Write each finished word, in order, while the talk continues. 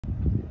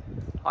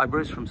Hi,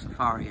 Bruce from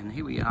Safari, and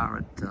here we are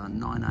at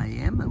 9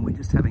 AM and we're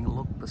just having a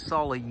look. The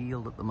solar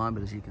yield at the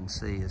moment, as you can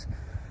see, is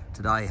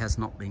today has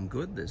not been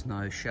good. There's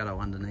no shadow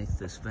underneath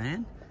this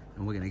van,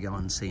 and we're going to go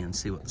and see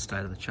what the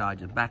state of the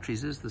charge of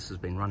batteries is. This has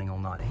been running all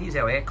night. Here's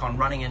our aircon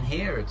running in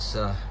here. It's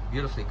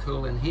beautifully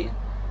cool in here.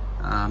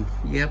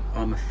 Yep,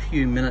 I'm a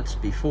few minutes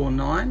before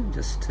 9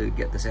 just to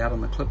get this out on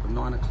the clip of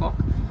 9 o'clock.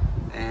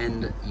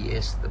 And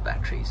yes, the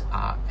batteries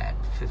are at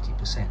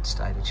 50%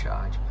 state of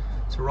charge.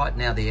 So right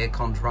now the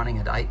aircon's running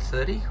at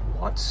 830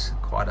 watts,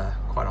 quite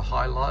a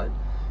high load,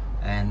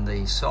 and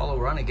the solar,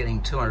 we're only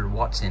getting 200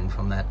 watts in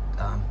from that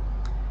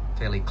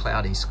fairly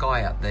cloudy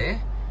sky out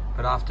there.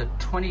 But after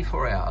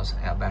 24 hours,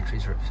 our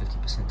batteries are at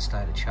 50%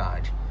 state of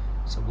charge.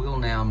 So we'll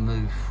now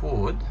move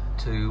forward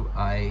to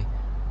a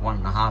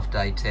 1.5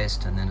 day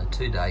test and then a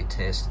 2 day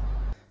test.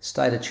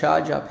 State of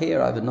charge up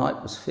here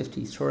overnight was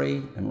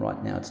 53, and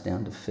right now it's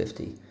down to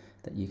 50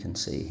 that you can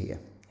see here.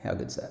 How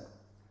good's that?